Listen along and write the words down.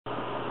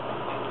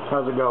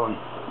How's it going?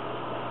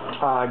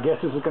 I guess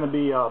this is going to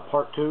be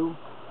part 2,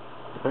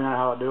 depending on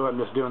how I do it. I'm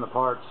just doing the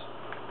parts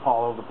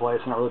all over the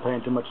place, not really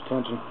paying too much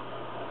attention.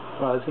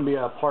 This is going to be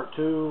part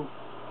 2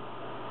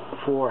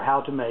 for how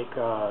to make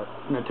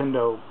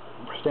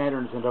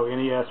standard Nintendo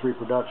NES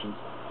reproductions.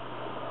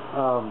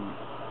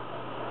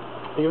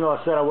 Even though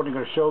I said I wasn't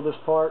going to show this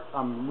part,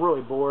 I'm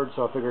really bored,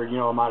 so I figured,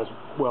 I might as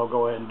well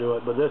go ahead and do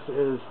it. But this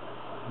is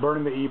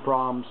burning the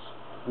EPROMs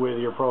with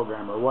your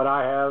programmer. What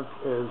I have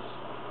is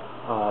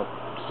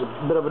it's a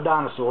bit of a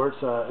dinosaur.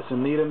 It's a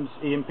Needham's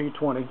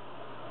EMP20.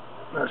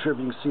 Not sure if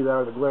you can see that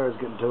or the glare is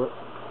getting to it.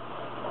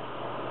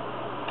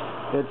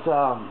 It's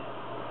a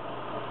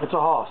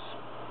hoss.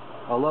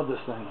 I love this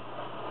thing.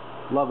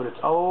 Love it. It's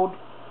old,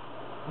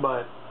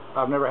 but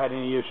I've never had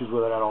any issues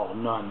with it at all.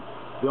 None.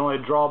 The only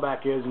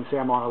drawback is, you can see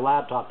I'm on a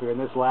laptop here, and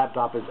this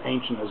laptop is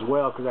ancient as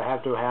well because I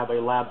have to have a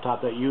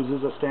laptop that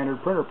uses a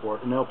standard printer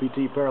port, an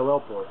LPT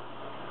parallel port.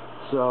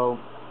 So,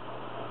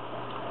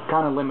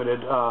 kind of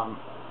limited.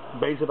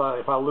 Basically,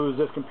 if I lose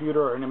this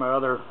computer or any of my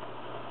other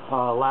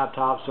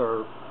laptops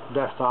or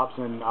desktops,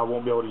 then I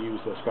won't be able to use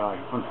this guy,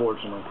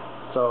 unfortunately.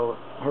 So,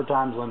 her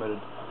time's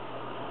limited.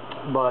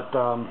 But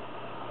the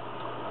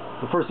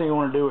first thing you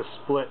want to do is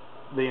split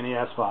the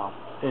NES file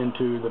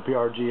into the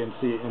PRG and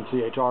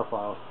CHR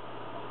files.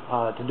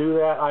 To do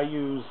that, I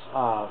use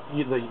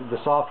the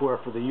software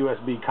for the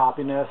USB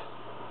copy nest,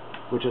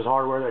 which is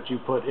hardware that you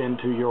put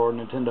into your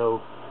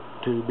Nintendo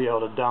to be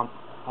able to dump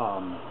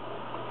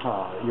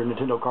your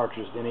Nintendo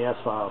cartridges, the NES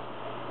files.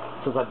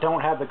 Since I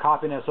don't have the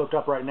copy nest hooked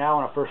up right now,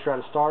 when I first try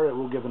to start it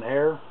will give an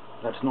error.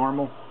 That's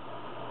normal.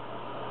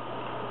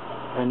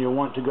 And you'll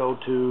want to go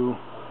to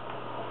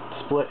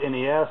Split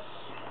NES,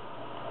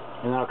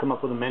 and that'll come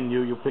up with a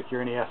menu. You'll pick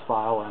your NES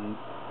file and,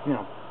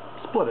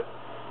 split it.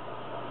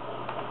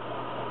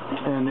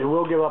 And it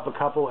will give up a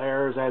couple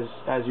errors as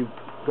you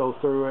go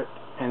through it,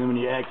 and then when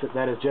you exit,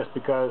 that is just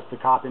because the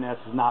copy nest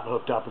is not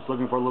hooked up. It's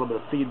looking for a little bit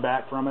of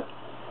feedback from it,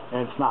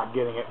 and it's not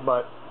getting it.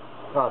 But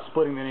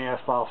splitting the NES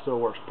file still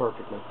works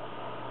perfectly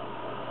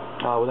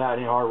without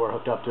any hardware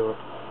hooked up to it.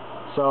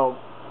 So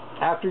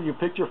after you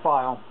pick your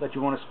file that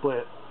you want to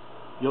split,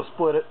 you'll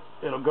split it.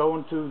 It'll go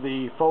into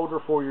the folder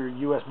for your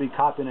USB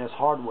copy nest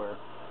hardware.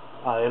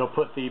 It'll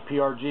put the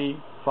PRG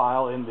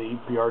file in the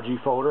PRG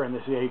folder and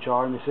the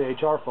CHR in the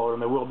CHR folder,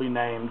 and they will be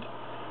named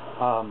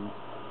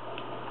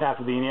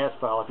after the NES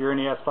file. If your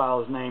NES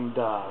file is named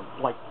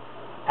like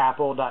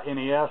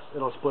apple.nes,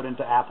 it'll split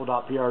into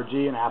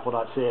apple.prg and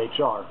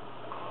apple.chr.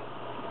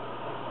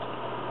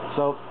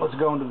 So let's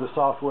go into the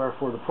software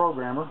for the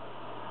programmer,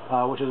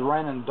 which is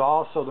ran in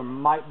DOS, so there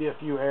might be a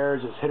few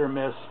errors. It's hit or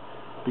miss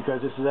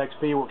because this is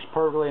XP. It works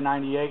perfectly in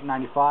 98 and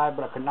 95,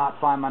 but I could not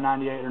find my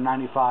 98 or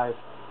 95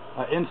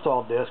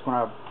 install disk when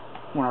I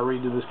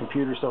redo this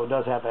computer, so it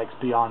does have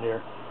XP on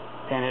here,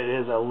 and it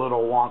is a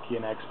little wonky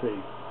in XP.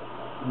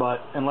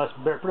 But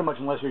pretty much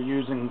unless you're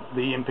using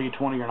the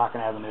EMP20, you're not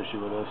going to have an issue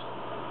with this.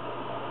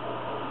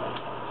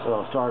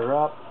 So start her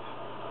up,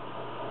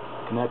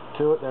 connect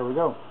to it. There we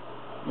go.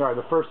 All right,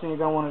 the first thing you're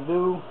going to want to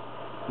do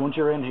once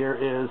you're in here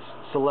is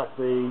select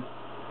the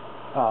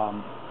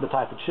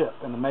type of chip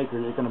and the maker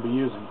you're going to be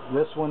using.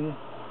 This one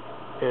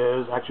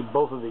is actually,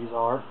 both of these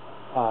are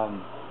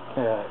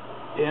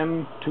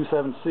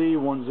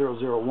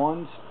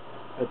M27C1001s.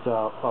 It's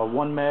a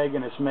 1 meg,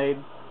 and it's made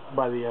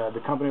by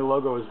the company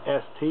logo is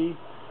ST,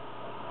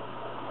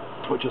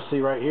 which you'll see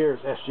right here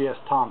is SGS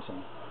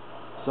Thompson.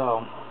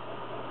 So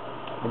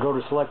I go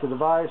to select the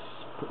device,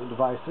 put the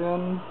device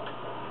in.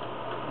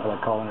 I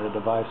like calling it a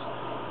device.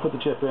 Put the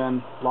chip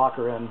in, lock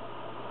her in.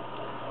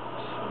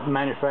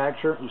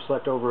 Manufacturer, you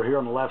select over here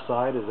on the left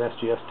side is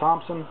SGS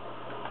Thompson,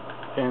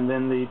 and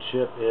then the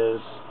chip is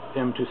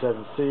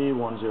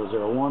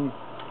M27C1001.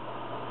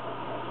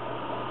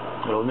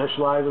 It'll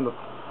initialize, and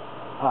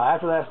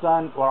after that's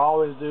done, what I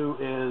always do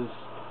is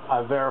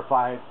I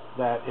verify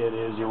that it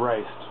is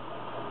erased,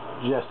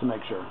 just to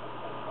make sure.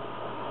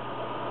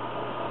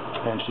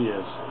 And she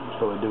is.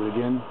 So we do it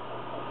again.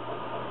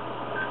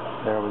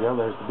 There we go.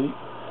 There's the beep.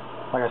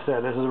 Like I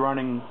said, this is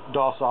running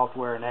DOS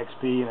software and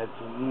XP, and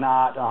it's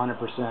not 100%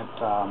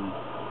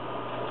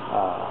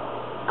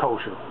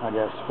 kosher, I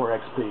guess, for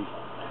XP.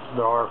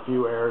 There are a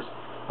few errors.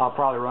 I'll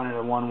probably run it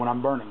in one when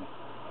I'm burning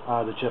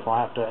the chip. I'll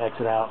have to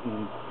exit out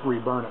and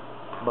reburn it.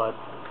 But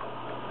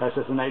that's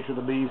just the nature of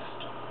the beast.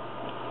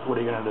 What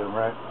are you going to do,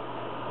 right?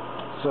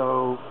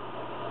 So,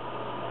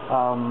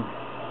 I'm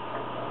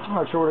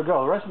not sure where to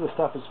go. The rest of the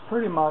stuff is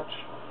pretty much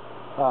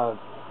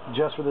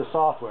just for this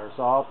software.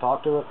 So I'll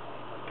talk to it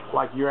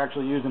like you're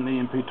actually using the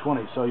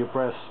EMP20. So you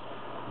press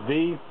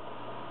V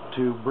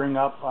to bring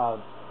up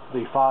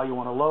the file you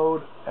want to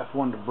load,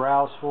 F1 to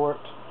browse for it.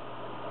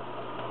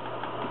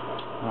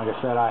 Like I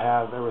said, I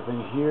have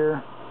everything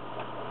here.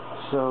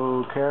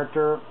 So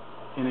character,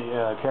 any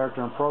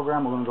character and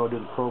program, we're going to go do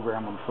the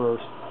program one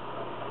first.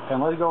 And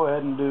let's go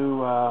ahead and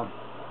do, how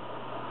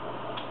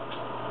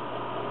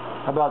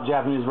about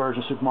Japanese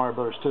version of Super Mario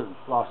Bros. 2,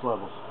 Lost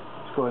Levels.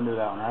 Let's go ahead and do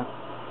that one, right?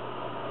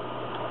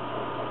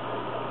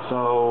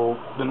 So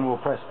then we'll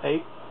press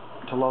 8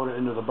 to load it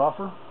into the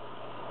buffer.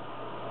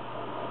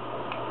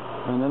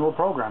 and then we'll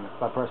program it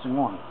by pressing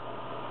 1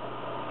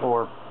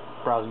 or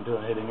browsing to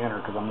it and hitting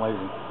enter because I'm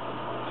lazy.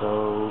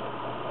 So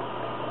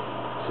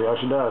see how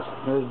she does.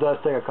 This does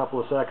take a couple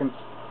of seconds,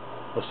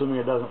 assuming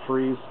it doesn't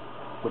freeze,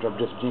 which I've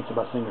just jinxed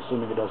by saying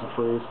assuming it doesn't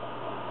freeze.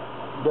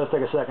 It does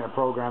take a second to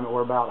program it.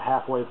 We're about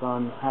halfway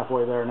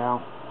there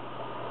now.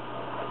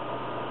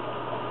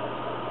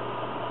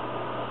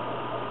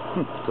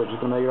 So just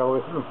gonna make it all the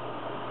way through.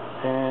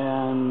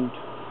 And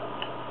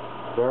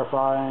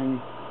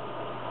verifying,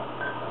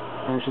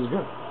 and she's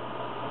good.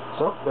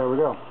 So there we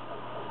go.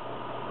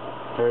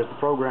 There's the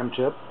program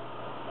chip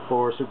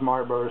for Super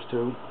Mario Bros.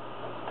 2,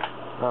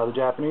 the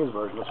Japanese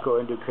version. Let's go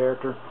ahead and do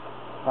character.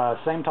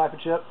 Same type of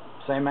chip,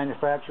 same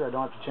manufacturer. I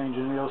don't have to change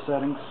any of those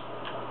settings.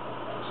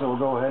 So we'll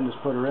go ahead and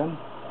just put her in.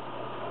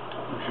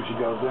 Make sure she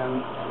goes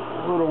in.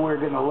 A little weird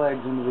getting the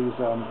legs into these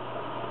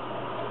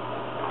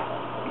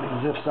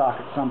zip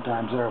sockets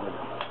sometimes. There we go.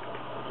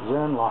 She's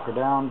in, lock her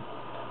down,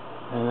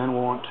 and then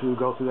we'll want to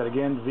go through that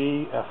again.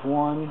 V,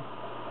 F1,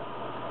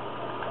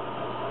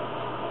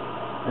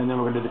 and then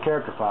we're going to do the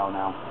character file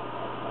now.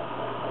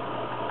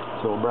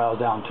 So we'll browse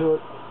down to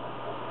it,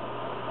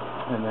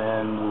 and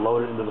then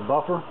load it into the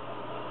buffer,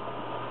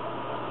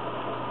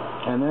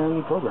 and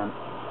then program it.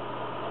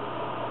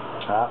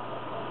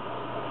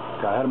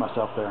 Got ahead of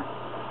myself there.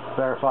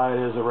 Verify it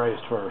is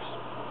erased first.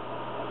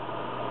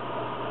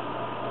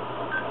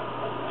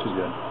 She's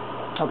good.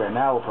 Okay,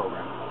 now we'll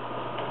program it.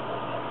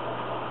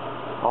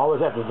 I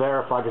always have to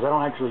verify because I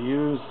don't actually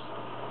use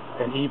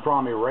an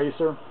EPROM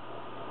eraser.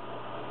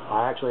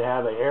 I actually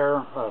have an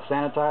air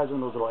sanitizer,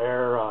 those little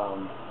air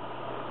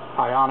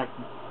ionic,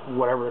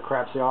 whatever the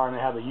craps they are, and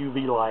they have a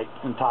UV light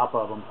on top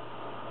of them.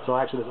 So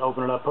I actually just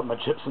open it up, put my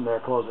chips in there,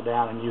 close it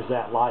down, and use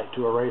that light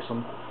to erase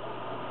them.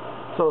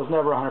 So it's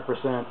never 100%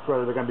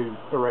 whether they're going to be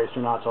erased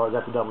or not, so I always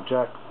have to double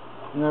check.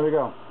 And there we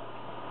go.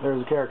 There's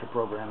the character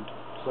programmed.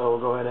 So we'll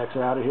go ahead and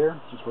exit out of here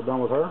since we're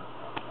done with her.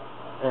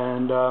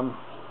 And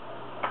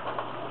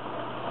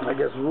I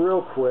guess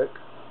real quick,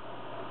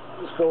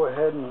 let's go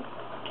ahead and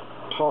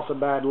toss a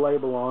bad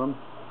label on them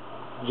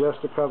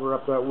just to cover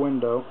up that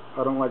window.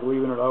 I don't like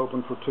leaving it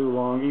open for too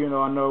long, even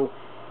though I know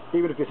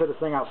even if you set this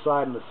thing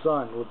outside in the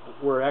sun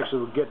where it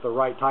actually would get the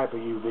right type of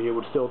UV, it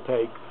would still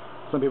take,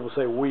 some people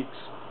say, weeks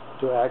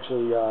to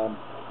actually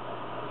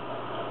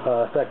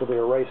effectively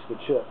erase the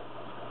chip.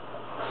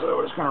 So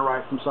we're just going to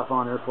write some stuff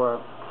on here for a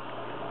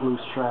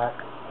loose track.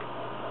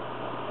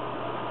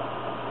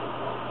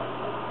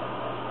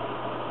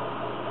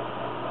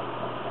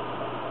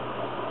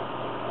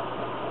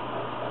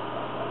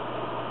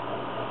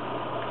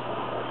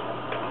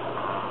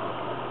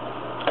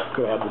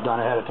 Could have had this done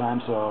ahead of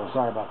time, so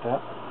sorry about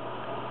that.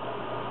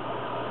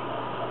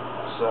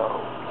 So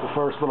the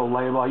first little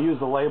label, I use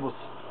the labels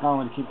not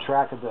only to keep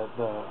track of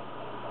the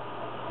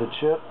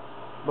chip,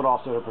 but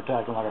also to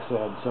protect them, like I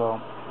said. So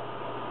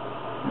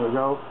here we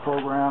go,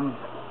 program,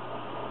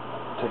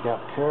 take out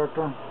the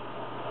character,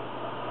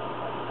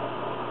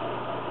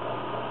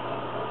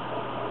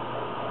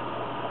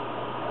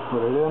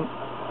 put it in,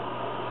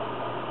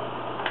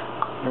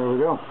 there we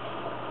go.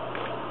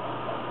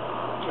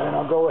 And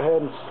I'll go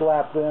ahead and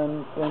slap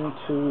them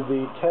into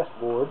the test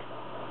board,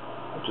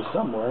 which is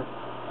somewhere,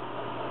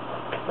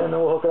 and then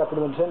we'll hook it up to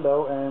the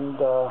Nintendo and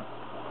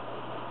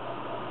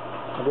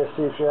I guess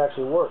see if she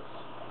actually works.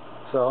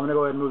 So I'm going to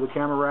go ahead and move the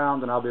camera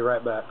around and I'll be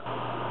right back.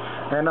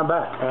 And I'm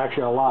back.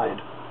 Actually, I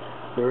lied.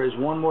 There is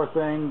one more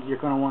thing you're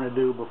going to want to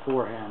do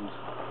beforehand.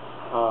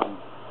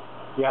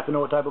 You have to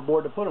know what type of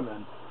board to put them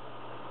in.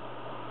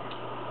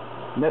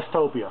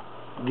 Nestopia.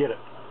 Get it.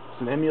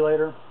 It's an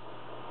emulator,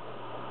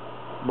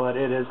 but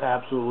it is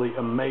absolutely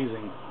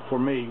amazing for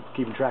me,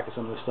 keeping track of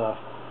some of this stuff,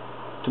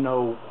 to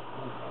know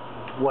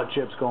what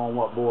chips go on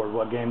what board,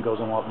 what game goes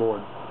on what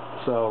board.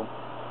 So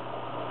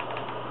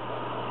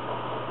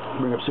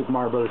bring up Super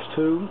Mario Bros.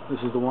 2. This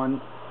is the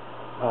one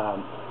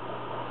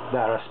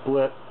that I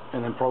split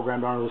and then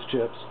programmed onto those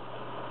chips.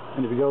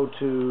 And if you go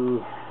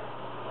to,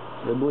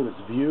 I believe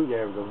it's View,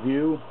 yeah, we go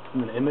View,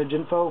 and then Image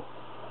Info,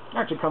 it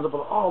actually comes up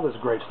with all this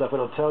great stuff.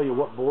 It'll tell you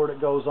what board it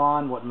goes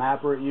on, what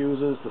mapper it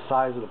uses, the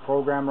size of the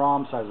program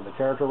ROM, size of the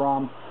character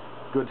ROM.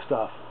 Good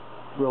stuff.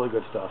 Really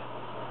good stuff.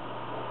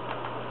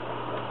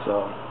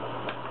 So,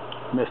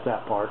 missed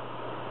that part.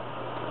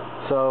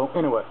 So,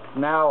 anyway,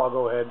 now I'll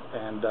go ahead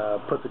and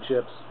put the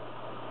chips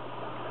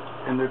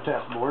in their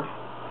test board,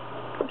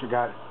 which I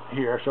got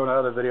here. I showed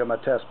another video of my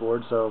test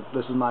board. So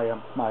this is my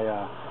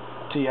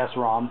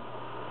TS-ROM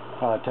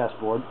test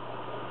board.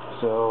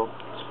 So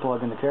let's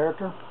plug in the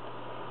character.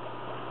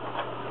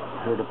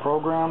 Here to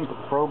program. Put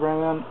the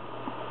program in,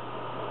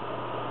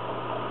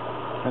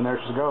 and there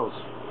she goes.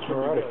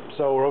 Alrighty.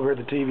 So we're over at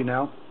the TV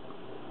now,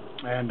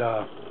 and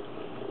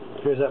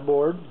here's that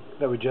board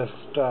that we just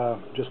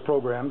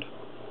programmed.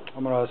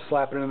 I'm gonna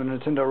slap it into the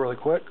Nintendo really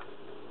quick.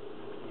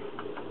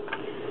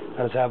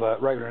 I just have a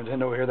regular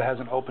Nintendo here that has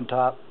an open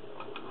top,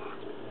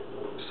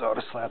 so I'll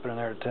just slap it in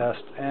there to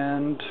test,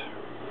 and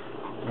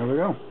there we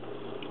go.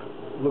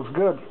 Looks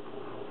good.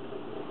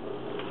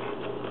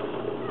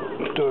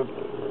 Let's do a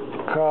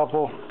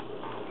couple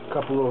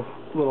of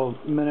little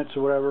minutes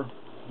or whatever,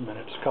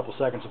 a couple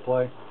seconds of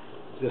play,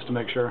 just to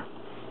make sure.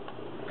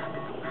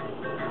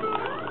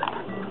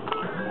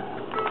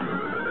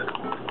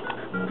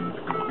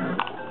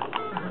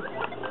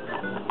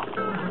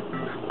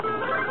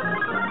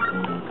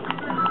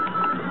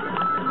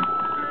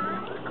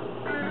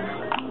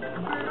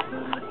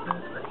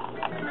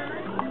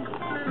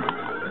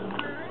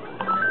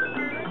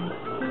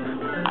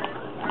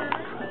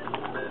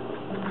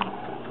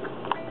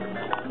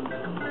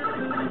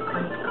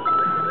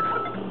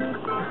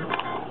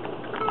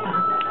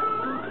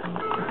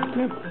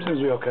 Seems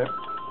to be okay.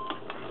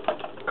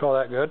 Call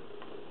that good.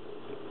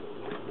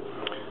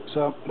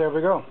 So there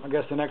we go. I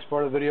guess the next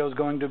part of the video is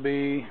going to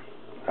be,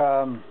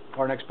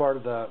 or next part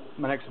of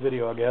my next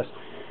video, I guess,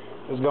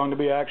 is going to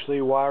be actually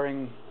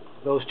wiring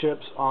those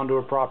chips onto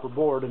a proper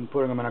board and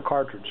putting them in a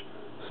cartridge.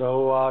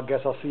 So I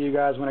guess I'll see you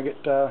guys when I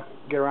get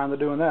around to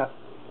doing that.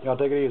 Y'all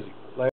take it easy.